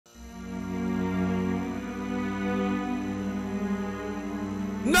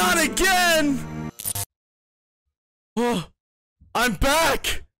Not again! Oh, I'm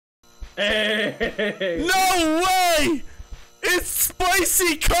back! Hey! No way! It's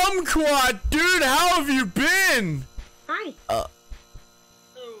Spicy Kumquat, dude. How have you been? Hi.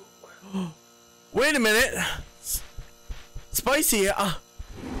 Wait a minute. Spicy.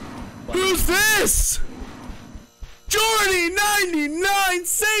 Who's this? Jordy99,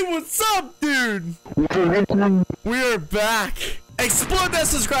 say what's up, dude. We are back. Explode that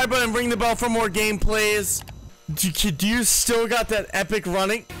subscribe button and ring the bell for more gameplays. Do you still got that epic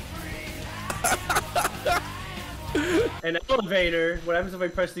running? An elevator. What happens if I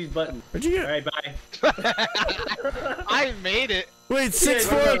press these buttons? Where'd you get? All right, bye. I made it. Wait,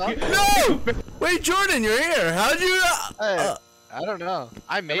 6'4". No! Wait, Jordan, you're here. How'd you? I don't know.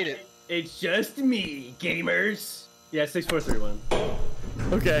 I made it. It's just me, gamers. Yeah,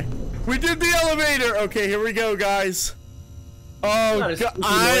 6431. Okay, we did the elevator. Okay, here we go, guys. Oh, God,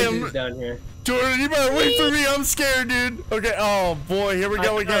 I am down here. Jordan. You better wait for me. I'm scared, dude. Okay. Oh boy, here we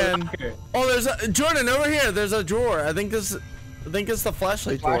go again. Oh, there's a Jordan over here. There's a drawer. I think it's the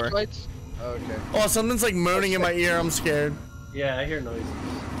flashlight drawer. Flashlights? Oh, okay. Oh, something's like moaning in my ear. I'm scared. Yeah, I hear noises.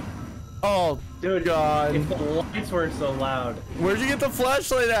 Oh, dude, God. If the lights weren't so loud. Where'd you get the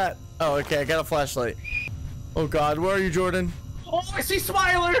flashlight at? Oh, okay. I got a flashlight. Oh God, where are you, Jordan? Oh, I see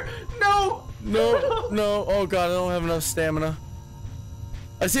Smiler. No. No, no. Oh God, I don't have enough stamina.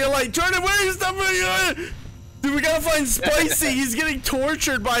 I see a light. Jordan, where is that? Dude, we gotta find Spicy. He's getting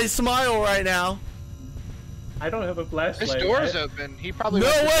tortured by Smile right now. I don't have a flashlight. His door's open. He probably. No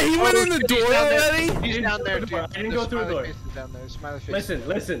way. He went in the door already. He's down there, dude. I didn't go through the door. Down there. Smiley face.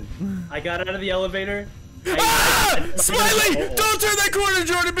 Listen. I got out of the elevator. Smiley! Don't turn that corner,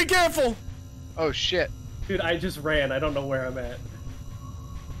 Jordan. Be careful. Oh shit. Dude, I just ran. I don't know where I'm at.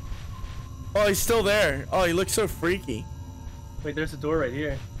 Oh, he's still there. Oh, he looks so freaky. Wait, there's a door right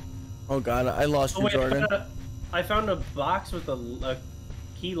here. Oh God, I lost you, Jordan. I found a box with a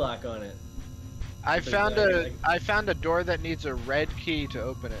key lock on it. I found a door that needs a red key to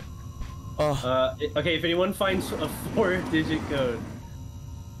open it. Oh. Okay, if anyone finds a 4-digit code.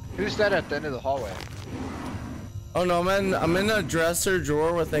 Who's that at the end of the hallway? Oh no, man! I'm in a dresser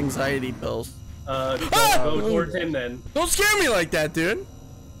drawer with anxiety pills. Go towards him then. Don't scare me like that, dude.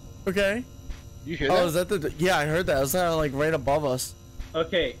 Okay. You hear that? Oh, is that the? Yeah, I heard that. It was like right above us.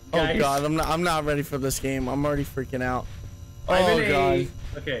 Okay, guys. Oh God, I'm not ready for this game. I'm already freaking out. Oh God.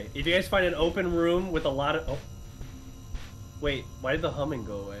 Okay, if you guys find an open room with a lot of. Oh. Wait, why did the humming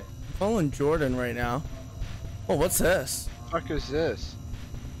go away? I'm following Jordan right now. Oh, what's this? What the fuck is this?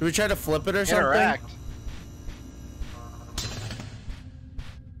 Did we try to flip it or Interact. something?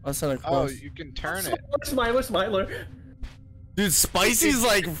 That's not a Oh, you can turn it. Smiler. Dude, Spicy's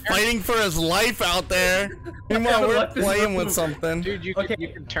like fighting for his life out there. Meanwhile, we're playing with something. Dude, you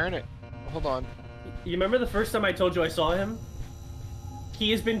can turn it. Hold on. You remember the first time I told you I saw him?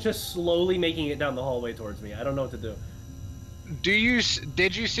 He has been just slowly making it down the hallway towards me. I don't know what to do. Did you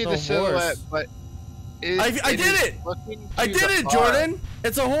see the silhouette? But I did it! I did it, Jordan!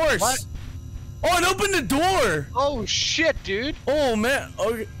 It's a horse! What? Oh, it opened the door! Oh shit, dude! Oh man,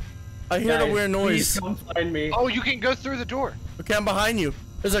 okay. I hear a weird noise. Please come find me. Oh, you can go through the door. Okay, I'm behind you.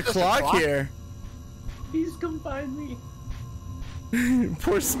 There's a clock here. Please come find me.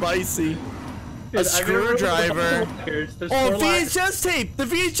 Poor Spicy. A screwdriver. Oh, VHS tape! The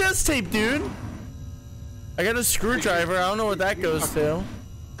VHS tape, dude! I got a screwdriver. I don't know what that goes to.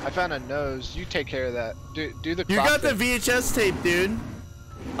 I found a nose. You take care of that. Do the clock. You got the VHS tape, dude.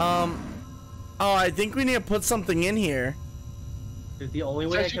 Oh, I think we need to put something in here. Dude, the only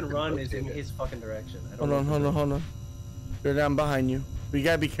way I can run is in his fucking direction. Hold on. Dude, I'm behind you. We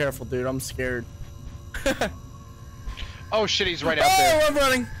gotta be careful, dude. I'm scared. Oh shit, he's right out there. Oh, I'm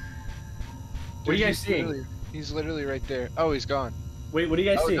running. Dude, what are you guys seeing? He's literally right there. Oh, he's gone. Wait, what are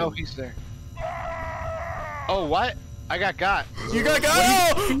you guys seeing? Oh, no, he's there. Oh, what? I got. You got?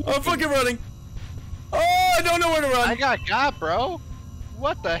 Oh, I'm fucking running. Oh, I don't know where to run. I got, bro.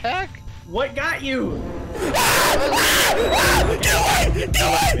 What the heck? What got you? Get away! Get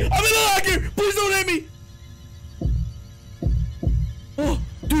away! I'm in the locker! Please don't hit me! Oh,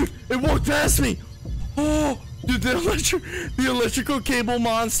 dude, it walked past me! Oh, dude, the electrical cable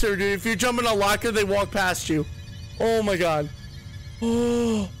monster, dude. If you jump in a locker, they walk past you. Oh my God.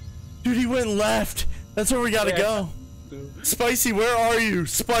 Oh, dude, he went left. That's where we gotta go. Spicy, where are you?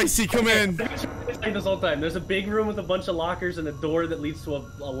 Spicy, come in. This whole time. There's a big room with a bunch of lockers and a door that leads to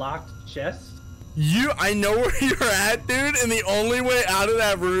a locked chest. I know where you're at, dude, and the only way out of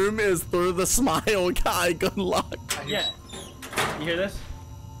that room is through the Smile guy. Good luck. Yeah. You hear this?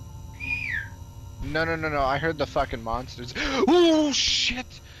 No, I heard the fucking monsters. Oh,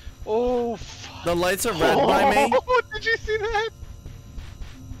 shit! Oh, fuck. The lights are red by me. Did you see that?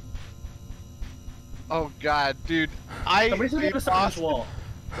 Oh, God, dude. Somebody's on the other side of this wall.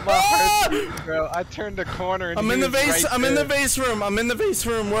 My heart beat, bro. I turned a corner and I'm in the vase. I'm in the vase room. I'm in the vase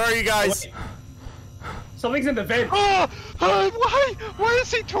room. Where are you guys? Wait. Something's in the vent. Oh, why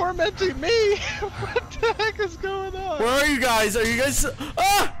is he tormenting me? What the heck is going on? Where are you guys? Are you guys?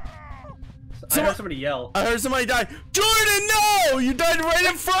 Ah! I heard somebody yell. I heard somebody die. Jordan, no! You died right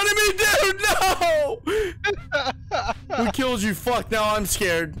in front of me, dude. No! Who killed you? Fuck! Now I'm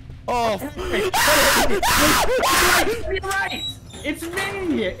scared. Oh. You're right. It's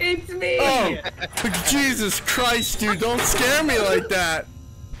me. It's me. Oh. Jesus Christ, dude! Don't scare me like that.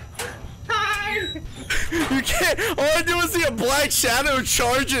 You can't. All I do is see a black shadow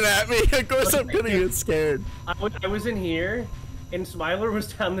charging at me. Of course, I'm gonna get scared. I was in here, and Smiler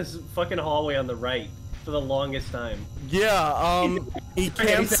was down this fucking hallway on the right for the longest time. Yeah. He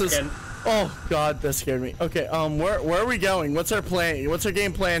camps us. Oh God, that scared me. Okay. Where are we going? What's our plan? What's our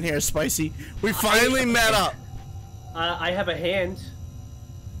game plan here, Spicy? We finally met up. I have a hand.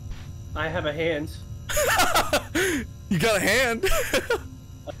 I have a hand. You got a hand.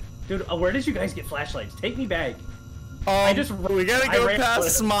 Dude, where did you guys get flashlights? Take me back. We gotta go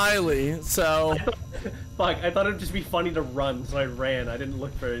past Smiley, so. Fuck, I thought it'd just be funny to run, so I ran. I didn't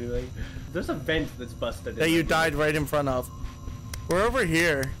look for anything. There's a vent that's busted. That you died right in front of. We're over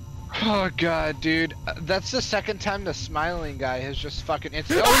here. Oh God, dude. That's the second time the smiling guy has just fucking. Oh,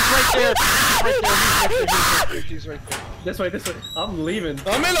 he's right there. He's right there. This way. I'm leaving.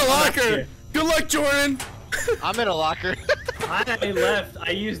 I'm in a locker. Good luck, Jordan. I'm in a locker. I left.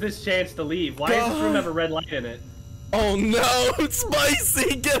 I used this chance to leave. Why does this room have a red light in it? Oh no, it's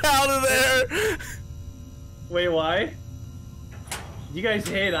Spicy! Get out of there! Wait, why? You guys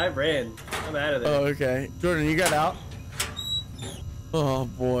hid. I ran. I'm out of there. Oh, okay. Jordan, you got out? Oh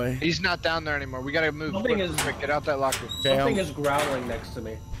boy. He's not down there anymore. We gotta move. Quick. Get out that locker. Something is growling next to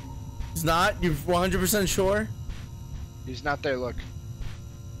me. He's not? You're 100% sure? He's not there. Look.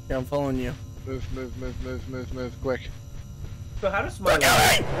 Yeah, I'm following you. Move, quick. So how does Smiley? Run,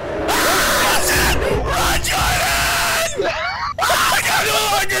 Jordan! Oh, I got no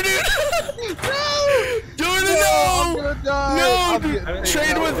longer, dude! No! Jordan, no! No!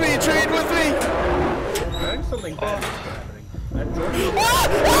 Trade with me! Trade with me! I think something bad is happening.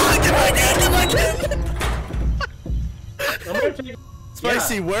 Get back in! I'm gonna take...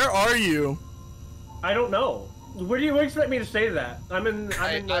 Spicy, where are you? I don't know. Where do you expect me to say that? I'm in the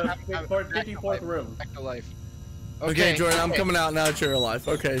 54th room. Back to life. Okay, Jordan, I'm coming out now that you're alive.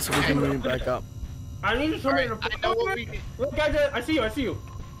 Okay, so we can move back up. I need somebody to... I know what we need. Look, guys, I see you.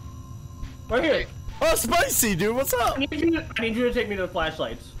 Right here. Oh, Spicy, dude, what's up? I need you to take me to the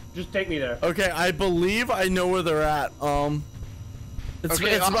flashlights. Just take me there. Okay, I believe I know where they're at. It's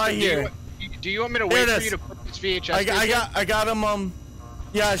right here. Do you want me to wait for you to put this VHS? I got him.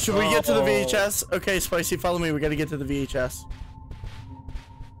 Yeah, should we get to the VHS? Okay, Spicy, follow me. We gotta get to the VHS.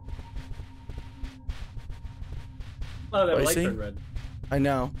 Oh, that light turned red. I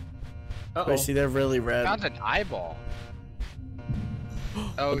know. Spicy, they're really red. Found an eyeball.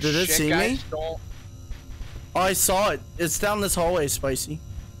 Oh, did it see me? Oh, I saw it. It's down this hallway, Spicy.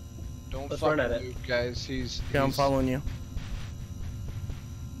 Don't fucking move, guys. Yeah, I'm following you.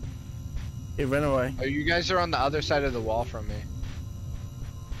 He ran away. Oh, you guys are on the other side of the wall from me.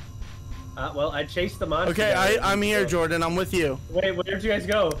 Well, I chased the monster. Okay, I'm here, Jordan. I'm with you. Wait, where'd you guys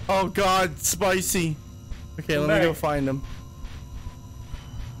go? Oh God, Spicy. Okay, let me go find him.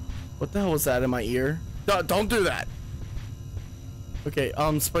 What the hell was that in my ear? Don't do that. Okay,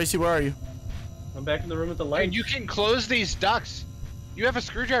 Spicy, where are you? I'm back in the room with the light. And you can close these ducts. You have a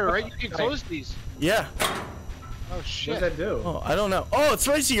screwdriver, right? You can close these. Yeah. Oh shit. What does that do? Oh, I don't know. Oh, it's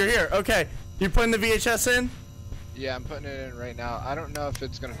Spicy. You're here. Okay, you putting the VHS in? Yeah, I'm putting it in right now. I don't know if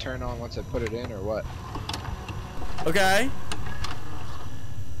it's gonna turn on once I put it in or what. Okay.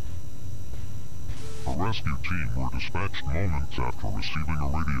 A rescue team were dispatched moments after receiving a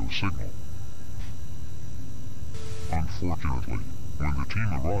radio signal. Unfortunately, when the team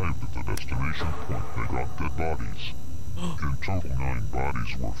arrived at the destination point, they got dead bodies. In total, 9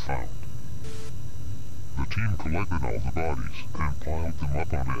 bodies were found. The team collected all the bodies and piled them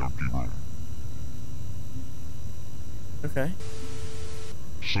up on an empty room. Okay.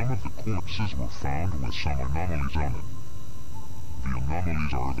 Some of the corpses were found with some anomalies on it. The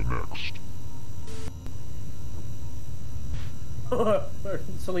anomalies are the next.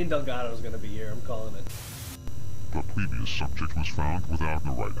 Celine Delgado's gonna be here, I'm calling it. The previous subject was found without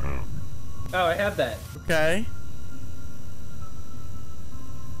the right hand. Oh, I have that. Okay.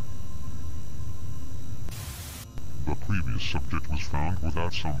 previous subject was found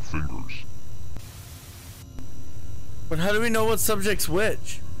without some fingers. But how do we know what subject's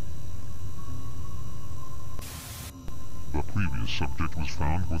which? The previous subject was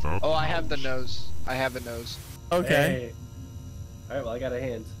found without. Oh, I have the nose. I have a nose. Okay. Hey. Alright, well, I got a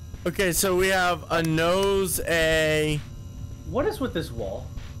hand. Okay, so we have a nose, a... What is with this wall?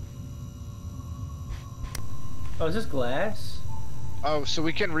 Oh, is this glass? Oh, so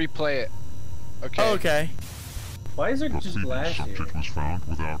we can replay it. Okay. Oh, okay. Why is there The just previous glass here? subject was found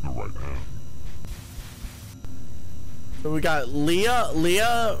without the right hand. So we got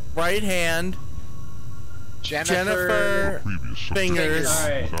Leah, right hand, Jennifer, Previous subject fingers. was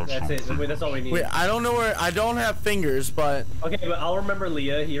found Alright, without that's some it. Wait, fingers. that's all we need. Wait, I don't know where, I don't have fingers, but, Okay, but I'll remember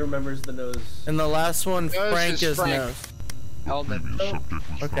Leah. He remembers the nose. and the last one, Nose Frank is is Frank. nose. Helmet. Previous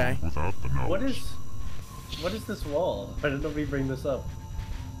subject was Okay. found without the nose. What is this wall? Why didn't nobody bring this up?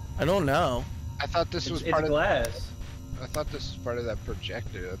 I don't know. I thought this was It's part of. glass. I thought this was part of that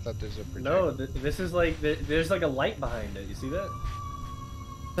projector. I thought there's a projector. No, this is like, there's like a light behind it. You see that?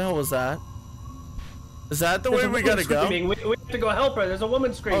 What the hell was that? Is that the There's way a we woman gotta go? screaming. We have to go help her. There's a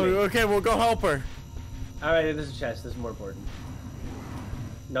woman Oh, screaming. okay, we'll go help her. Alright, there's a chest. This is more important.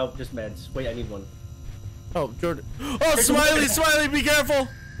 Nope, just meds. Wait, I need one. Oh, Jordan. Oh, Smiley, Smiley, be careful!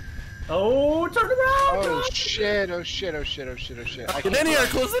 Oh, turn around! Oh shit! Oh shit! Oh shit! Oh shit! Oh shit! I Get can't in here, run.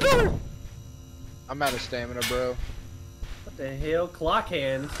 close the door! I'm out of stamina, bro. What the hell? Clock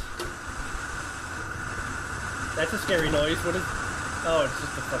hands. That's a scary noise. What is... Oh, it's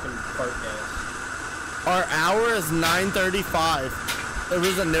just a fucking fart gas. Our hour is 9:35. There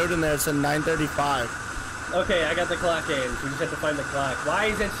was a note in there that said 9:35. Okay, I got the clock hands. We just have to find the clock. Why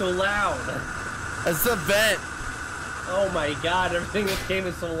is it so loud? That's the vent. Oh my god, everything in this game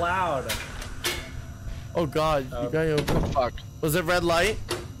is so loud. Oh god, you gotta open. Fuck. Was it red light?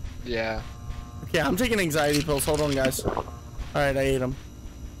 Yeah. Okay, I'm taking anxiety pills. Hold on, guys. Alright, I ate them.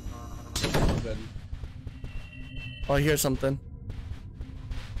 Good. Oh, I hear something.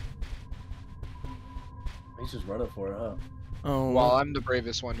 He's just running for it, huh? Oh. Well, I'm the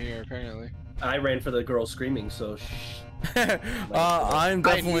bravest one here, apparently. I ran for the girl screaming, so shh. I'm I knew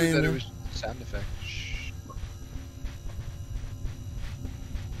definitely. that it was a sound effect. Shh.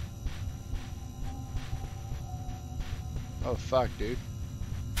 Oh fuck, dude.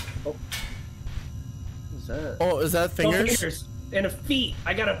 Oh. What's that? Oh, is that Oh, fingers? and a feet.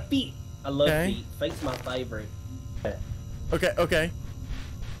 I got a feet. I love Okay. feet. Feet's my favorite. Okay, okay.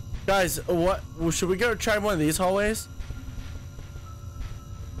 Guys, what? Should we go try one of these hallways?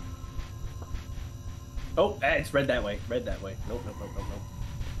 Oh, it's red that way. Red that way. Nope, nope, nope, nope, nope.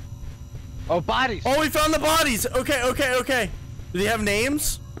 Oh, bodies. Oh, we found the bodies. Okay, okay, okay. Do they have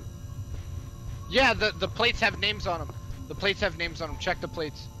names? Yeah, the plates have names on them. The plates have names on them. Check the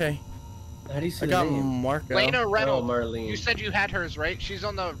plates. Okay. How do you see I the got name? Marco. Lena Reynolds. Oh, Marlene. You said you had hers, right? She's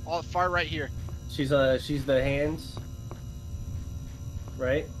on the far right here. She's the hands.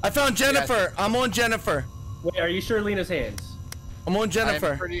 Right? I found Jennifer. I'm on Jennifer. Wait, are you sure Lena's hands? I'm on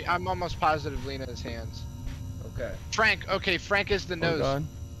Jennifer. I'm almost positive Lena's hands. Okay. Frank. Okay, Frank is the Oh nose. god.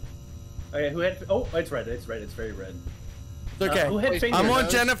 Okay, who had... Oh, it's red. It's red. It's very red. It's okay. Who had fingers? I'm on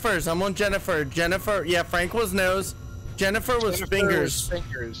nose? Jennifer's. I'm on Jennifer. Jennifer. Yeah, Frank was nose. Jennifer was Jennifer fingers. was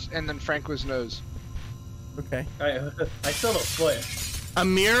fingers, and then Frank was nose. Okay. Alright, I still have a foot. A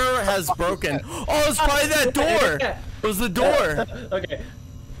mirror has broken. Oh, it's probably that door. It was the door. Okay.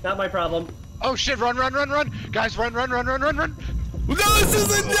 Not my problem. Oh shit! Run! Run! Run! Run! Guys, run! Run! Run! Run! Run! Run! No, this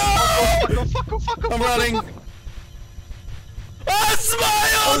isn't. No. Go! Fuck! Go! Fuck! Go! I'm fuck, running. Go, fuck. Ah,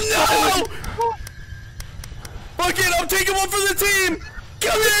 Smile! No! Fuck it, I'm taking one for the team!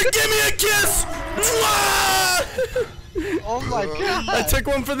 Come here, give me a kiss! Mwah! Oh my god! I took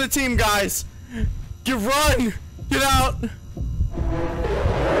one for the team, guys. You run! Get out! Oh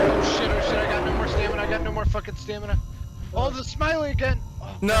shit! Oh shit! I got no more stamina. I got no more fucking stamina. Oh, the smiley again.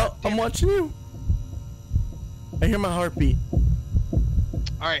 Oh, No, God damn I'm it. watching you. I hear my heartbeat.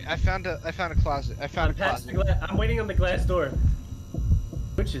 All right, I found a closet. I found I'm a past closet. the I'm waiting on the glass door.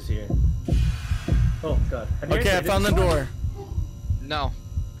 Which is here? Oh god. Have you Okay, I entered found the this one? door. No.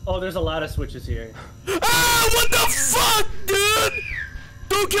 Oh, there's a lot of switches here. Ah, what the fuck, dude?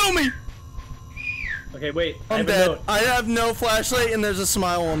 Don't kill me! Okay, wait. I I'm have a dead. note. I have no flashlight and there's a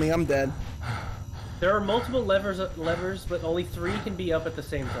smile on me. I'm dead. There are multiple levers, but only 3 can be up at the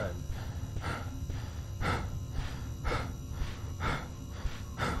same time.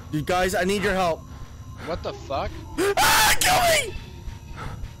 You guys, I need your help. What the fuck? Ah, kill me!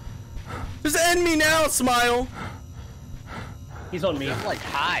 Just end me now, Smile. He's on me. I'm like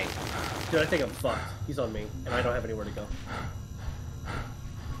high. Dude, I think I'm fucked. He's on me, and I don't have anywhere to go.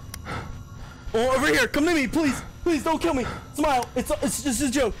 Oh, over here. Come to me, please. Please don't kill me. Smile. It's just a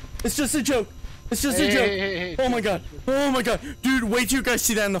joke. It's just a joke. It's just a joke. Hey, oh my god. Oh my god. Dude, wait till you guys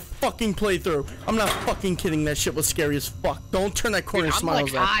see that in the fucking playthrough. I'm not fucking kidding. That shit was scary as fuck. Don't turn that corner. Dude, Smiles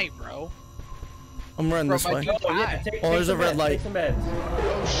I'm like high, bro. I'm running this way. Oh, there's a red light. Take some meds.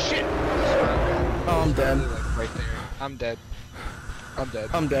 Oh shit. Oh, I'm dead. Right there. I'm dead. I'm dead.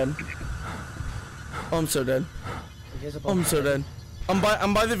 I'm dead. Oh, I'm so dead. I'm so dead. I'm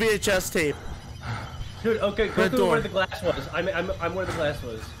by the VHS tape. Dude, okay, go through where the glass was. I'm where the glass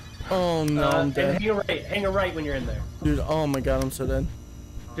was. Oh no, I'm dead. And hang a right when you're in there. Dude, oh my god, I'm so dead.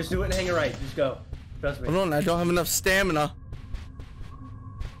 Just do it and hang a right. Just go. Trust me. Hold on, I don't have enough stamina.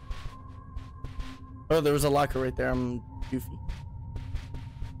 Oh, there was a locker right there. I'm goofy.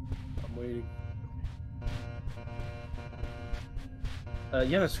 I'm waiting.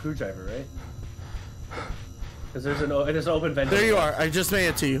 You have a screwdriver, right? Because there's an open vent. There you are. I just made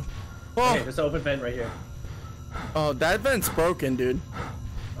it to you. Oh. Okay, there's an open vent right here. Oh, that vent's broken, dude.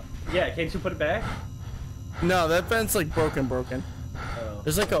 Yeah, can't you put it back? No, that vent's like broken. Oh.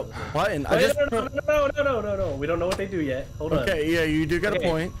 There's like a button. Wait, no. We don't know what they do yet. Hold on. Okay, yeah, you do got a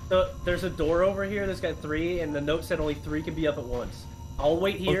point. So there's a door over here that's got 3, and the note said only 3 can be up at once. I'll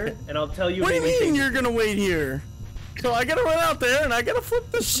wait here, and I'll tell you. What do you mean you're gonna wait here? So I gotta run out there, and I gotta flip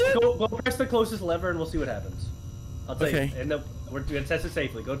the shit. Go press the closest lever, and we'll see what happens. I'll tell you. And we're gonna test it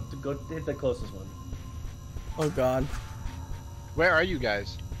safely. Go hit the closest one. Oh god. Where are you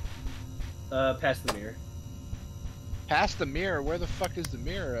guys? Past the mirror. Past the mirror? Where the fuck is the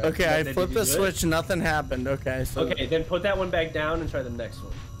mirror at? Okay, I flipped the switch, nothing happened. Okay, so. Okay, then put that one back down and try the next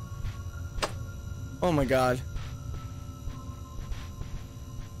one. Oh my god.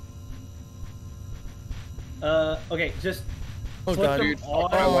 Okay, just. Oh god, dude. Oh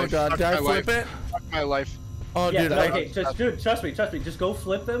my god, did I flip it? Fuck my life. Oh yeah, dude, okay, dude, trust me. Just go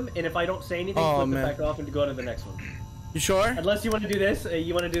flip them, and if I don't say anything, flip them back off and go to the next one. You sure? Unless you want to do this,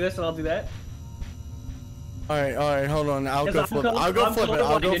 and I'll do that. Alright, hold on. I'll go flip it. I'll go flip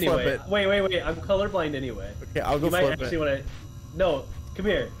it. Wait. I'm colorblind anyway. Okay, I'll go flip it. You might actually want to. No, come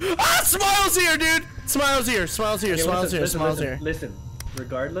here. Ah, Smile's here, dude. Smile's here. Listen.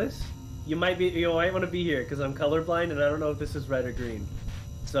 Regardless, you might want to be here because I'm colorblind and I don't know if this is red or green.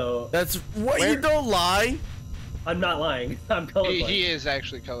 So. That's what you don't lie. I'm not lying. I'm colorblind. He is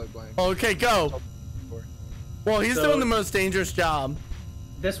actually colorblind. Okay, go. Well, he's doing the most dangerous job.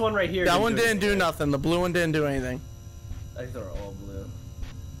 This one right here. That one didn't do nothing. The blue one didn't do anything. I think they're all blue.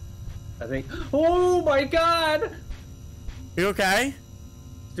 I think. Oh my god! You okay?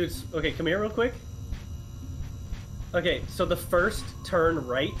 Dude, okay, come here real quick. Okay, so the first turn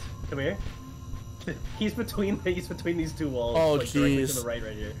right. Come here. He's between these two walls. Oh like, directly jeez. to the right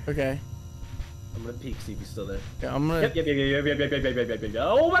here. Okay. I'm gonna peek, see if he's still there. Yeah, I'm gonna. Yep.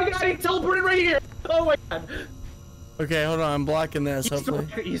 Oh my god, he teleported right here! Oh my god. Okay, hold on. I'm blocking this. Hopefully.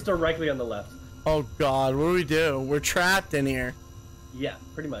 He's directly on the left. Oh god, what do we do? We're trapped in here. Yeah,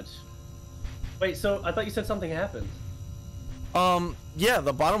 pretty much. Wait, so I thought you said something happened. Yeah,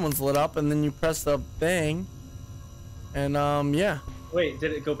 the bottom one's lit up, and then you press the thing, and yeah. Wait,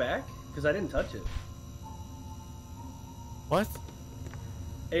 did it go back? Because I didn't touch it. What?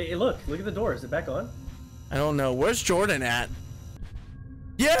 Hey, look at the door. Is it back on? I don't know. Where's Jordan at?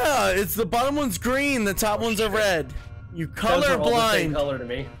 Yeah, it's the bottom one's green, the top ones are red. You colorblind. Those are all the same color to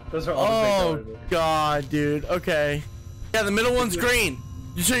me. Those are all the same color to me. Oh god, dude. Okay. Yeah, the middle one's green.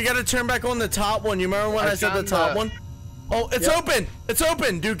 So you gotta turn back on the top one. You remember when I said the top one? Oh, it's open! It's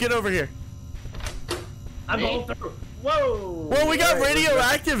open! Dude, get over here. I'm all through. Whoa! Well, we got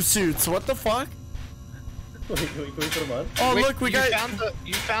radioactive suits. What the fuck? Wait, can we put them on? Oh, wait, look, we got...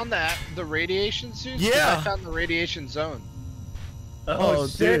 You found the radiation suits? Yeah. I found the radiation zone. Oh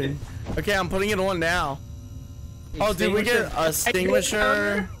shit. Dude. Okay, I'm putting it on now. Oh, dude, we get a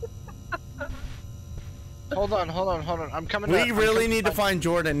extinguisher. Hold on. I'm coming. We really need to find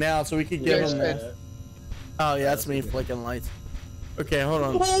Jordan now so we could give him that. Oh yeah, that's me flicking lights. Okay, hold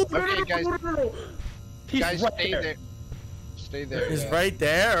on. Okay, guys. Guys, right stay there. Stay there. He's right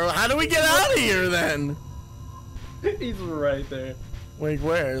there. How do we get out of here then? He's right there. Wait,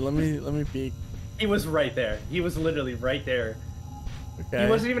 where? Let me peek. He was right there. He was literally right there. Okay. He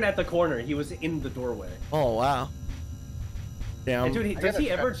wasn't even at the corner. He was in the doorway. Oh wow. Damn. Hey, dude, does he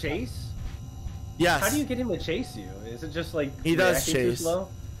ever chase? Yes. How do you get him to chase you? Is it just like he does chase? Too slow?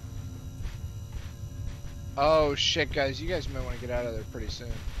 Oh shit, guys! You guys might want to get out of there pretty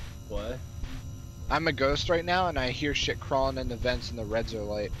soon. What? I'm a ghost right now, and I hear shit crawling in the vents, and the reds are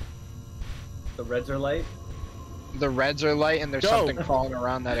light. The reds are light? The reds are light, and there's something crawling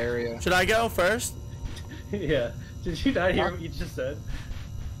around that area. Should I go first? Yeah. Did you not hear what you just said?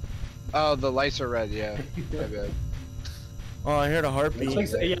 Oh, the lights are red. Yeah. My bad. Oh, I heard a heartbeat.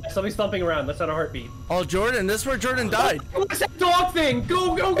 Yeah, somebody's stomping around. That's not a heartbeat. Oh, Jordan, this is where Jordan died. What's that dog thing?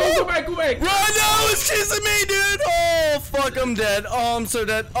 Go back, go back. Run, no, it's chasing me, dude. Oh, fuck, I'm dead. Oh, I'm so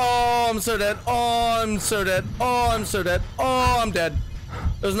dead. Oh, I'm so dead. Oh, I'm so dead. Oh, I'm so dead. Oh, I'm dead.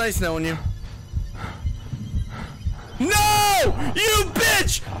 It was nice knowing you. No! You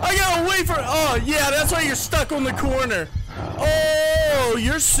bitch! I gotta wait for. Oh, yeah, that's why you're stuck on the corner. Oh,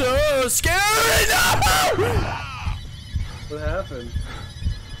 you're so scary. No! What happened?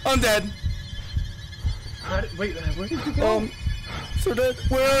 I'm dead. Wait, where did you go? So dead.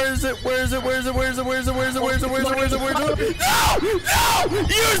 Where is it? Where is it? Where is it? Where is it? Where is it? Where is it? Where is it? Where is it? Where is it? Where is it? No! No!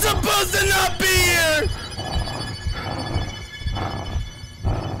 You're supposed to not be here!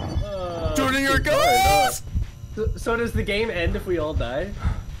 Jordan, you're a ghost! So does the game end if we all die?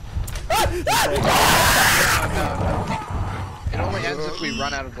 It only ends if we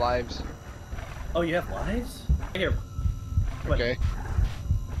run out of lives. Oh, you have lives? Here. Okay.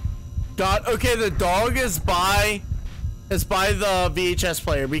 God, okay, the dog is by the VHS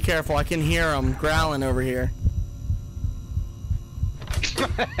player. Be careful, I can hear him growling over here.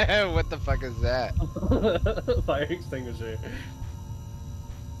 What the fuck is that? Fire extinguisher.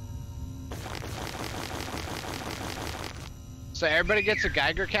 So everybody gets a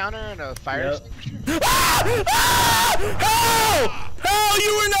Geiger counter and a fire extinguisher? Hell,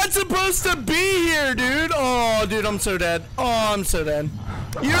 you were not supposed to be here, dude. Oh, dude, I'm so dead. Oh, I'm so dead.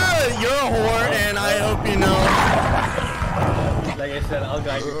 You're a whore, and I hope you know. Like I said, I'll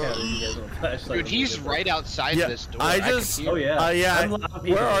guide your counter. You guys don't flashlight. Dude, he's right outside this door. Oh yeah. Yeah.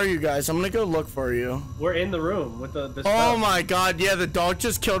 Where are you guys? I'm gonna go look for you. We're in the room with the Oh stuff. my god, yeah, the dog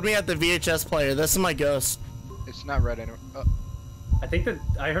just killed me at the VHS player. This is my ghost. It's not red anymore. Oh. I think that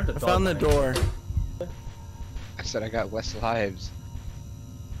I heard the dog. I found the door. I said I got less lives.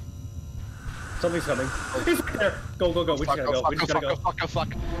 Something's coming. He's right there. Go. We just gotta go. We just gotta go.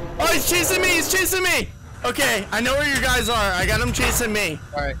 Fuck. Oh, he's chasing me! He's chasing me! Okay, I know where you guys are. I got him chasing me.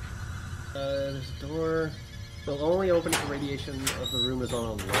 Alright. There's a door. The only opening for radiation of the room is on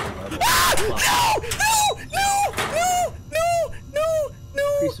a low level. Ah! No!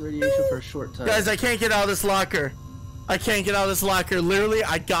 Increase radiation for a short time. Guys, I can't get out of this locker. I can't get out of this locker. Literally,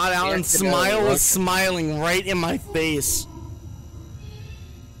 I got out and Smile was smiling right in my face.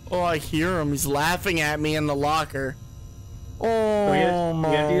 Oh, I hear him. He's laughing at me in the locker. Oh, we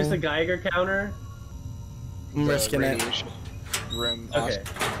have to use the Geiger counter. I'm risking it. Room. Okay.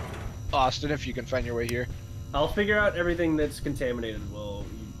 Austin, if you can find your way here. I'll figure out everything that's contaminated. Well,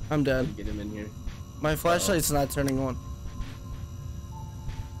 I'm dead. Get him in here. My flashlight's not turning on.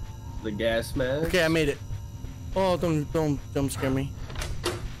 The gas mask. Okay, I made it. Oh, don't scare me.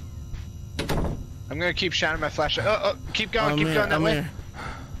 I'm gonna keep shining my flashlight. Oh, keep going that way. Here.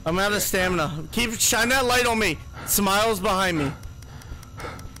 I'm out of stamina. Keep shine that light on me. Smile's behind me.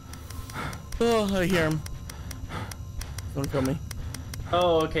 Oh, I hear him. Don't kill me.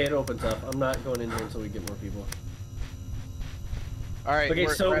 Oh, okay, it opens up. I'm not going in here until we get more people. All right. Okay,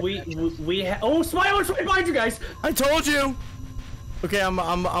 so we oh, Smile is right behind you guys. I told you. Okay,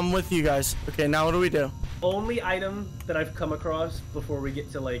 I'm with you guys. Okay, now what do we do? Only item that I've come across before we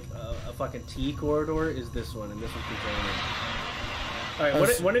get to like a fucking T corridor is this one, and this one's contaminated. All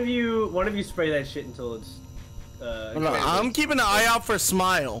right, one of you spray that shit until it's. No, I'm keeping an eye out for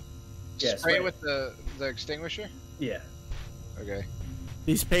Smile. Yeah, spray it with the extinguisher. Yeah. Okay.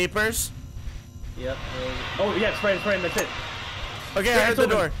 These papers. Yep. Oh yeah, spray him. That's it. Okay, I heard the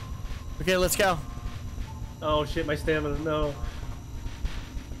door. Okay, let's go. Oh shit, my stamina. No.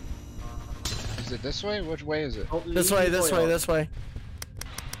 Is it this way? Which way is it? Oh, This way.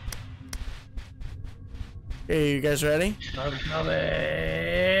 Okay, you guys ready? I'm coming.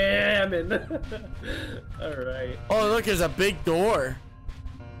 I'm in. All right. Oh, look, there's a big door.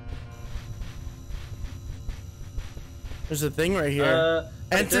 There's a thing right here.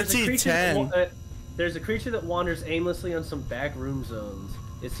 Entity 10. There's a creature that wanders aimlessly on some back room zones.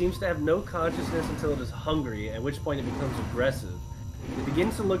 It seems to have no consciousness until it is hungry, at which point it becomes aggressive. It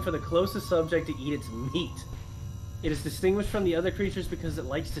begins to look for the closest subject to eat its meat. It is distinguished from the other creatures because it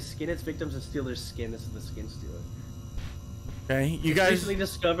likes to skin its victims and steal their skin. This is the skin stealer. Okay, you guys recently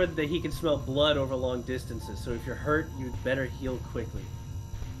discovered that he can smell blood over long distances, so if you're hurt, you'd better heal quickly.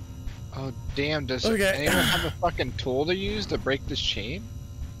 Oh damn, does anyone have a fucking tool to use to break this chain?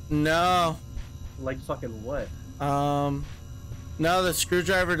 No. Like fucking what? No, the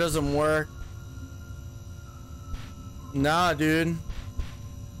screwdriver doesn't work. Nah, dude.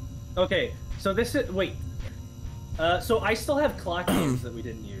 Okay, so this is... Wait. So I still have clock hands that we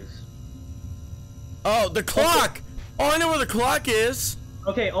didn't use. Oh, the clock! Oh, I know where the clock is.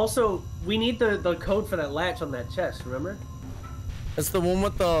 Okay, also, we need the code for that latch on that chest, remember? It's the one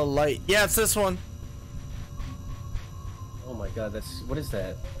with the light. Yeah, it's this one. Oh my god, what is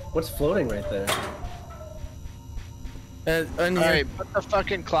that? What's floating right there? Alright, put the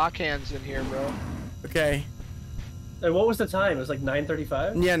fucking clock hands in here, bro. Okay. And what was the time? It was like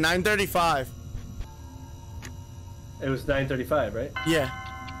 9:35? Yeah, 9:35. It was 9:35, right? Yeah.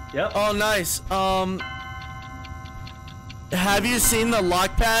 Yep. Oh, nice. Have you seen the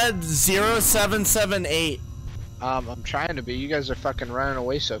lock pad 0778? I'm trying to be. You guys are fucking running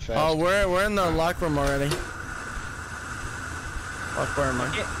away so fast. Oh, we're in the lock room already. Fuck, where am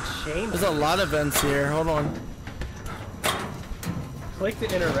I? Shame. There's a lot of vents here. Hold on. Click to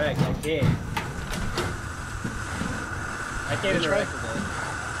interact. I can't. I can't interact with that.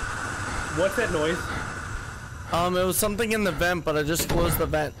 What's that noise? It was something in the vent, but I just closed the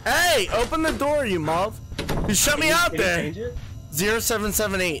vent. Hey, open the door, you mov. You shut me out there. Change it?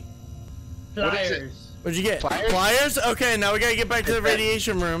 0778. Pliers. What'd you get? Pliers? Pliers? Okay, now we gotta get back to the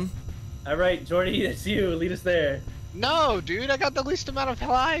radiation room. Alright, Jordy, it's you. Lead us there. No, dude, I got the least amount of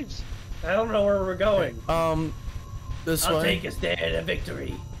lives. I don't know where we're going. This I'll way. take us there to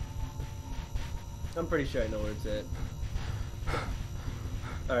victory. I'm pretty sure I know where it's at.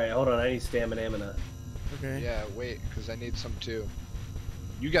 Alright, hold on. I need stamina. Okay. Yeah, wait, because I need some too.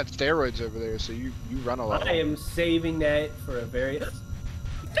 You got steroids over there, so you run a lot. I am saving that for a very...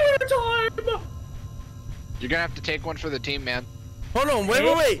 dinner time! You're gonna have to take one for the team, man. Hold on,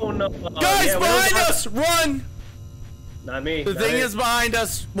 wait. Oh, no. Guys, yeah, behind us! Run! Not me. The not thing it. is behind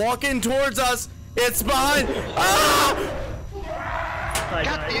us. Walking towards us. It's behind. Ah! I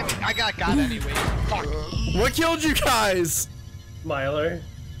God died. damn it, I got anyways. Fuck. What killed you guys? Smiler.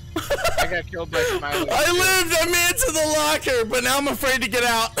 I got killed by Smiley. I lived. I made it to the locker, but now I'm afraid to get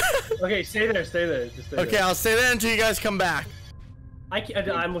out. Okay, stay there. Just stay Okay, there. I'll stay there until you guys come back.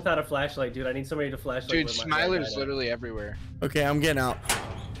 I'm without a flashlight, dude. I need somebody to flashlight. Dude, where my Smiler's flashlight literally everywhere. Okay, I'm getting out.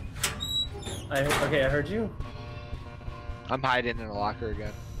 Okay, I heard you. I'm hiding in a locker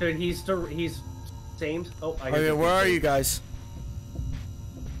again. Dude, he's same. Oh, I heard Okay, you. where are you guys?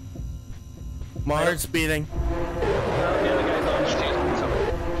 My heart's beating. Oh, the other guy's on.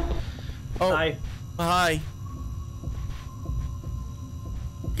 Oh, Hi. hi.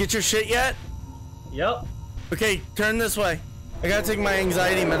 Get your shit yet? Yep. Okay, turn this way. I gotta take my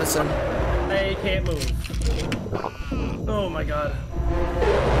anxiety medicine. I can't move. Oh my god.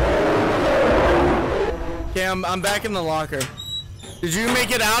 Okay, I'm back in the locker. Did you make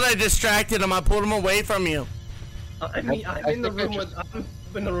it out? I distracted him. I pulled him away from you. I'm in the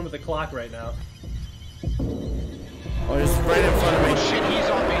room with the clock right now. Oh, he's right in front of Oh me.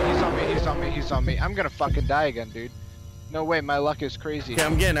 shit, he's on me. I'm gonna fucking die again, dude. No way, my luck is crazy. Okay,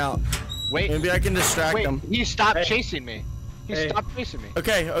 I'm getting out. Wait, Maybe I can distract wait, him. he stopped Hey. chasing me. He Hey. stopped chasing me.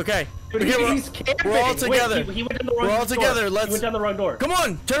 Okay. Dude, Okay, he's camping. we're all Wait, together. he went down the wrong We're all door. together. He Let's. went down the wrong door. Come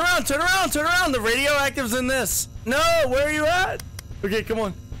on, turn around. The radioactive's in this. No, where are you at? Okay, come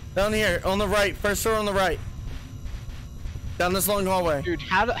on. Down here, on the right. First door on the right. Down this long hallway. Dude,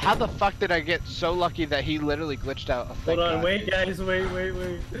 how the fuck did I get so lucky that he literally glitched out? Oh, thank Hold on, God. wait, guys,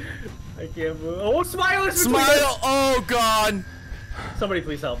 wait. I can't move. Oh, Smiler's between us. Smile. Oh God. Somebody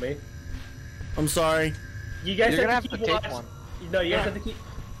please help me. I'm sorry. You guys You're gonna have have to to keep take watch. one. No, you guys have to keep.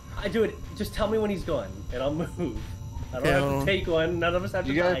 I do it. Just tell me when he's gone, and I'll move. I don't Okay, have hold to on. take one. None of us have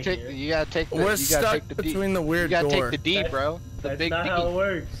to You die gotta take here. you gotta take the We're you gotta stuck take the D. between the weird You gotta door. take the D, That's- bro. The That's big not D. how it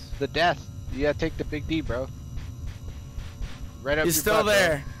works. The death. You gotta take the big D, bro. Right up He's your still butt, bro.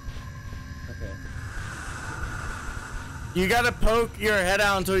 there. Okay. You gotta poke your head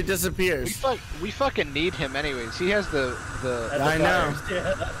out until he disappears. We fucking need him anyways. He has the That's I the know. fires,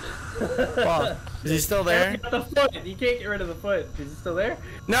 yeah. Fuck. Is he still there? Got the foot. You can't get rid of the foot. Is he still there?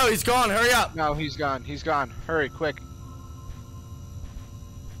 No, he's gone. Hurry up. No, he's gone. He's gone. Hurry, quick.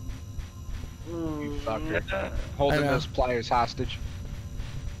 You fucker. Holding know. those pliers hostage.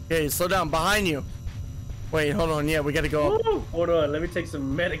 Okay, slow down. Behind you. Wait, hold on. Yeah, we gotta go up. Woo! Hold on. Let me take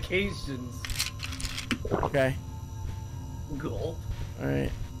some medications. Okay. Gulp.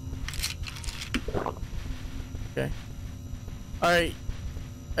 Alright. Okay. Alright.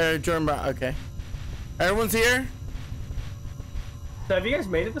 Jordan Brown. Okay. Everyone's here? So have you guys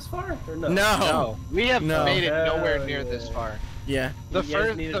made it this far or no? No, we have No. made it nowhere Hell near yeah. this far. Yeah. The You guys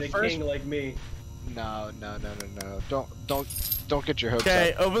first, needed the a first. king like me. No. Don't get your hopes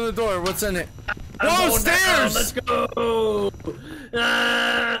Okay, up. open the door. What's in it? I'm Whoa, going down, stairs! let's go!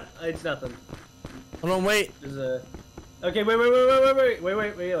 Ah, it's nothing. Hold on, wait. There's a. Okay,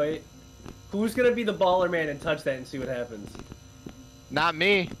 wait. Who's gonna be the baller man and touch that and see what happens? Not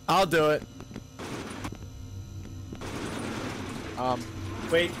me. I'll do it.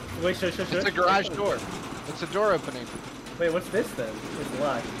 Wait, shush. It's a garage door. It's a door opening. Wait, what's this then? It's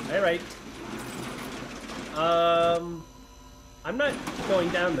locked. Alright. I'm not going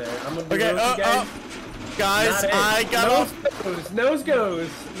down there. I'm gonna be Okay, guys, I got off. Nose goes.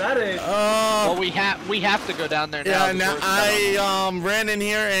 Not it. Well, we have to go down there now. Yeah, now I ran in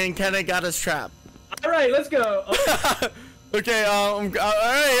here and Kenneth got us trapped. Alright, let's go. Okay, alright,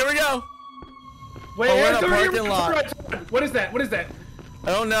 here we go. Wait, we're in a parking lot. What is that? What is that?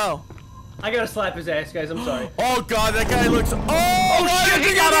 I don't know. I gotta slap his ass, guys. I'm sorry. Oh god, that guy looks. Oh shit!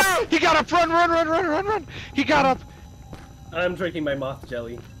 He got up! He got up! Run! He got up! I'm drinking my moth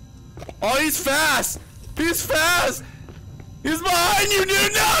jelly. Oh, he's fast! He's fast! He's behind you,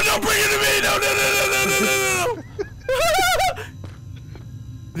 dude! No, don't bring it to me! No!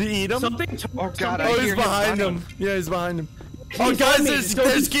 Did he eat him? Oh god, Oh, he's behind him. Yeah, he's behind him. Oh, guys,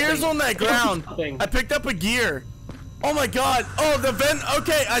 there's gears on that ground. I picked up a gear. Oh my god. Oh, the vent.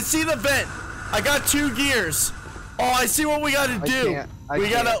 Okay, I see the vent. I got 2 gears. Oh, I see what we gotta do. We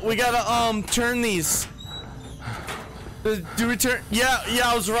gotta turn these. Do we turn? Yeah,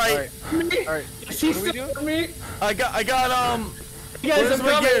 I was right. Alright. What are we doing? I got Guys, where's I'm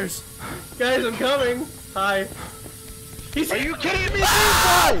my coming. gears? Guys, I'm coming. Hi. Are you kidding me?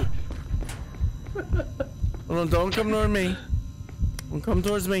 Why? Hold on, don't come toward me. Don't come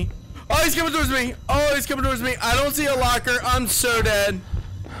towards me. Oh, he's coming towards me. Oh, he's coming towards me. I don't see a locker. I'm so dead.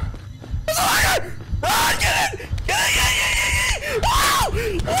 There's a locker! Ah, get it! Get it!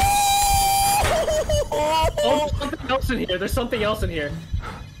 Oh, there's something else in here. There's something else in here.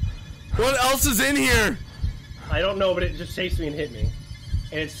 What else is in here? I don't know, but it just chased me and hit me.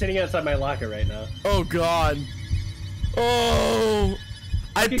 And it's sitting outside my locker right now. Oh god. Oh.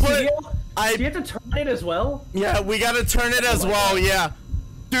 Do you have to turn it as well? Yeah, we gotta turn it as well, yeah.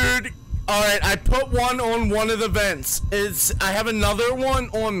 Dude, alright, I put one on one of the vents. I have another one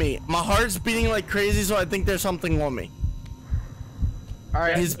on me. My heart's beating like crazy, so I think there's something on me.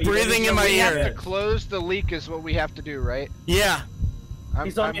 Alright. He's breathing in my We ear. have to close the leak is what we have to do, right? Yeah.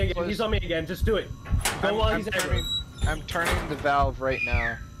 He's on me again. He's on me again. Just do it. Go while he's angry. I'm turning the valve right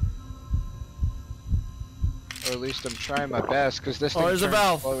now. Or at least I'm trying my best, because this thing there's a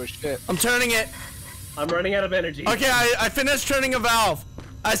valve. Slow as shit. I'm turning it. I'm running out of energy. Okay, I finished turning a valve.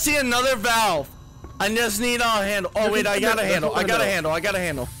 I see another valve. I just need a handle. Oh wait, I got a handle. I got a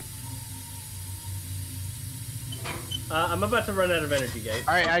handle. I'm about to run out of energy, guys.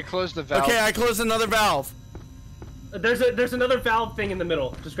 Alright, I closed the valve. Okay, I closed another valve. There's another valve thing in the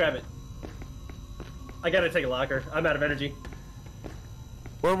middle. Just grab it. I gotta take a locker. I'm out of energy.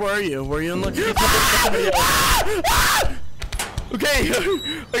 Where were you? Were you in the...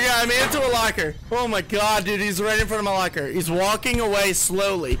 Okay, I made it to a locker. Oh my god, dude, he's right in front of my locker. He's walking away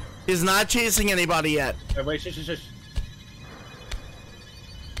slowly. He's not chasing anybody yet. Right, wait, shush.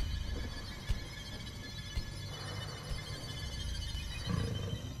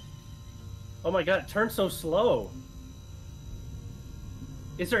 Oh my god, it turns so slow.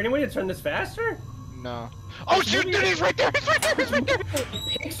 Is there any way to turn this faster? No. Oh shoot, dude, he's right there! He's right there!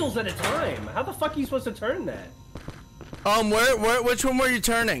 Pixels at a time. How the fuck are you supposed to turn that? Which one were you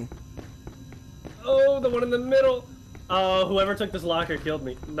turning? Oh, the one in the middle. Whoever took this locker killed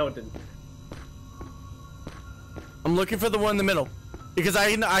me. No, it didn't. I'm looking for the one in the middle. Because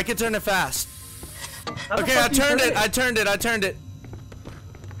I can turn it fast. Okay, I turned it.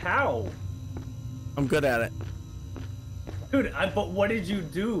 How? I'm good at it. Dude, but what did you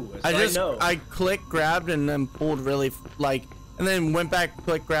do? So I clicked, grabbed, and then pulled really, and then went back,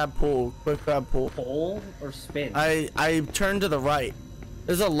 click, grab, pull, click, grab, pull. Pull or spin? I turned to the right.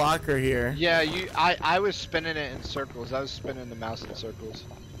 There's a locker here. Yeah, I was spinning it in circles. I was spinning the mouse in circles.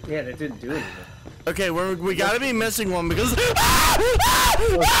 Yeah, that didn't do anything. Okay, we gotta be missing one because... You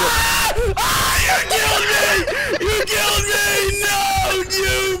killed me! No,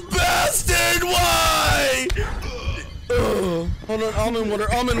 you bastard! Why? Hold on, almond water.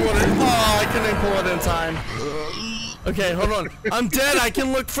 Oh, I couldn't pull it in time. Okay, hold on. I'm dead. I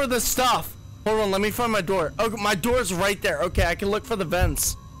can look for the stuff. Hold on, let me find my door. Oh, my door's right there. Okay, I can look for the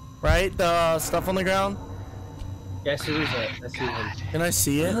vents. Right? The stuff on the ground? Yeah, I see it. I see him. Can I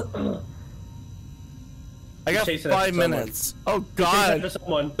see it? I got 5 minutes. Oh god.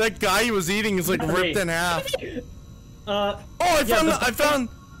 That guy he was eating is like ripped in half. I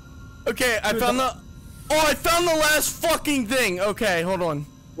found the last fucking thing. Okay, hold on.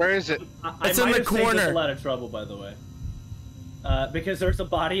 Where is it? It's in the corner. Saved us a lot of trouble, by the way. Because there's a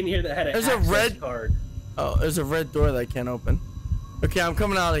body in here that had There's a red card. Oh, there's a red door that I can't open. Okay, I'm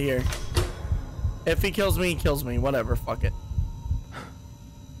coming out of here. If he kills me, he kills me. Whatever, fuck it.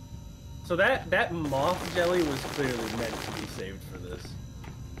 So that moth jelly was clearly meant to be saved for this.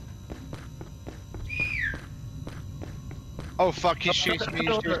 Oh fuck, he's chasing me,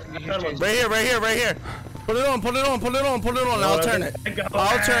 he's chasing me, he's chasing me. Right here, right here, right here. Put it on, put it on, put it on, put it on. I'll turn it.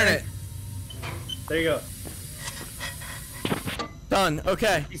 I'll turn it. There you go. Done.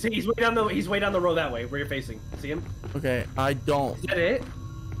 Okay. He's way down the road that way, where you're facing. See him? Okay, I don't. Is that it?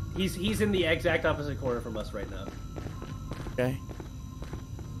 He's in the exact opposite corner from us right now. Okay.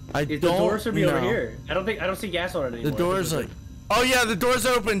 The door should be over here. I don't see gas on it anymore. The door's like. Oh yeah, the door's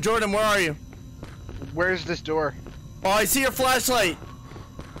open. Jordan, where are you? Where's this door? Oh, I see your flashlight.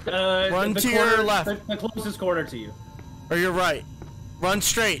 Run to your left. The closest corner to you. Or your right. Run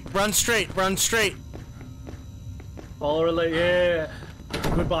straight. Run straight. Run straight. Follow her, like, yeah.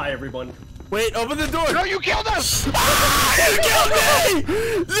 Goodbye, everyone. Wait, open the door. No, you killed us! Ah, you killed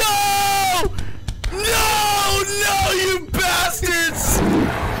me! No! No! No, you bastards!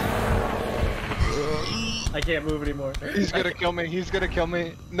 I can't move anymore. He's gonna kill me. He's gonna kill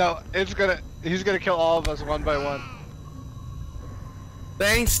me. No, he's gonna kill all of us one by one.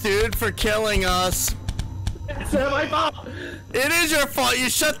 Thanks, dude, for killing us. It's not my fault. It is your fault.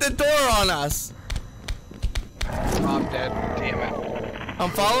 You shut the door on us. I'm dead. Damn it. I'm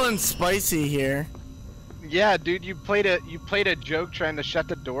following Spicy here. Yeah, dude, you played a joke trying to shut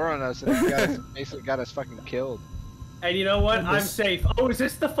the door on us, and it basically got us fucking killed. And you know what? I'm safe. Oh, is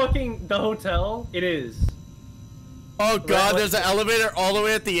this the hotel? It is. Oh god, there's an elevator all the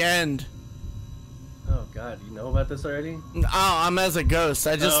way at the end. Oh god, you know about this already? Oh, I'm as a ghost.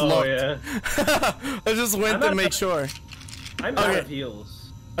 I just looked. Yeah. I just went to make sure. I'm out of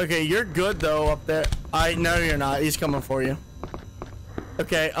heals. Okay, you're good though up there. No, you're not. He's coming for you.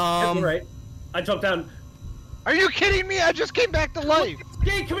 Okay, right. I jumped down. Are you kidding me? I just came back to life.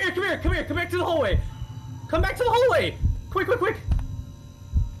 Hey, come here, come here, come here, come back to the hallway. Come back to the hallway. Quick, quick, quick.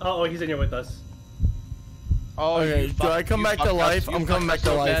 Oh, he's in here with us. Oh, okay, do I come back to life? I'm coming back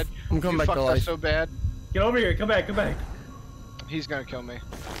to life. I'm coming back to life. So bad. Get over here. Come back. Come back. He's gonna kill me.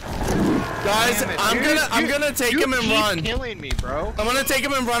 Guys, I'm gonna take him and run. You're killing me, bro. I'm gonna take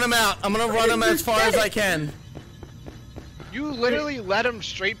him and run him out. I'm gonna run him as far as I can. You literally led him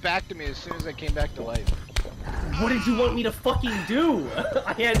straight back to me as soon as I came back to life. What did you want me to fucking do?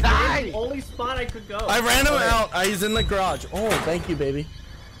 I had the only spot I could go. I ran him out. He's in the garage. Oh, thank you, baby.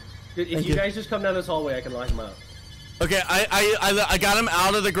 Dude, if you guys just come down this hallway, I can lock him out. Okay, I got him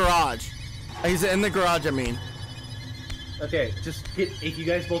out of the garage. He's in the garage, I mean. Okay, just if you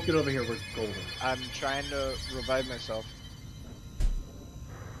guys both get over here, we're golden. I'm trying to revive myself.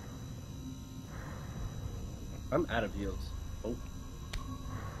 I'm out of heals. Oh.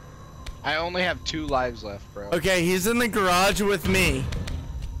 I only have 2 lives left, bro. Okay, he's in the garage with me.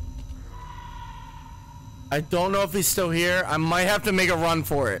 I don't know if he's still here. I might have to make a run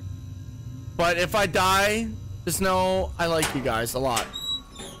for it. But if I die, just know I like you guys a lot.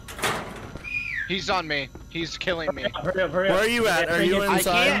 He's on me. He's killing me. Hurry up, hurry up. Where are you at? Are you inside?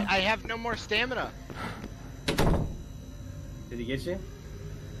 I can't. I have no more stamina. Did he get you?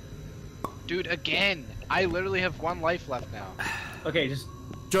 Dude, again. I literally have 1 life left now. Okay, just...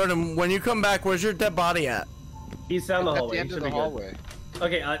 Jordan, when you come back, where's your dead body at? He's down the hallway. At the end of the hallway.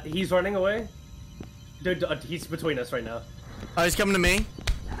 Okay, he's running away. Dude, he's between us right now. Oh, he's coming to me.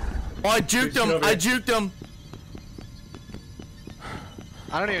 Oh, I juked him. I juked him.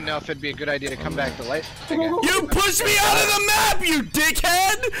 I don't even know if it'd be a good idea to come back to life. You pushed me out of the map, you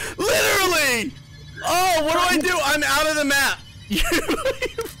dickhead! Literally! Oh, what do I do? I'm out of the map.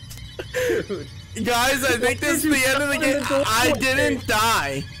 Dude. Guys, I think this is the end of the game. I didn't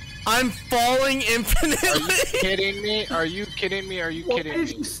die. I'm falling infinitely. Are you kidding me? Are you kidding me? Are you kidding me? Why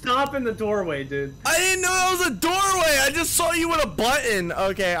did you stop in the doorway, dude? I didn't know that was a doorway. I just saw you with a button.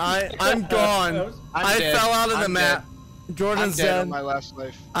 Okay, I'm gone. I fell out of the map. Jordan's I'm dead. dead. On my last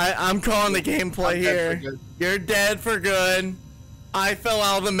life. I'm calling the gameplay here. You're dead for good. I fell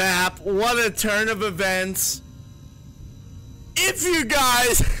out of the map. What a turn of events. If you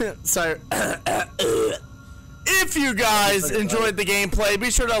guys, sorry, if you guys enjoyed the gameplay,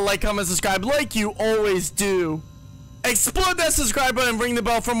 be sure to like, comment, subscribe, like you always do. Explode that subscribe button and ring the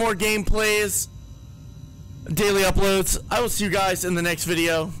bell for more gameplays, daily uploads. I will see you guys in the next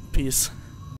video. Peace.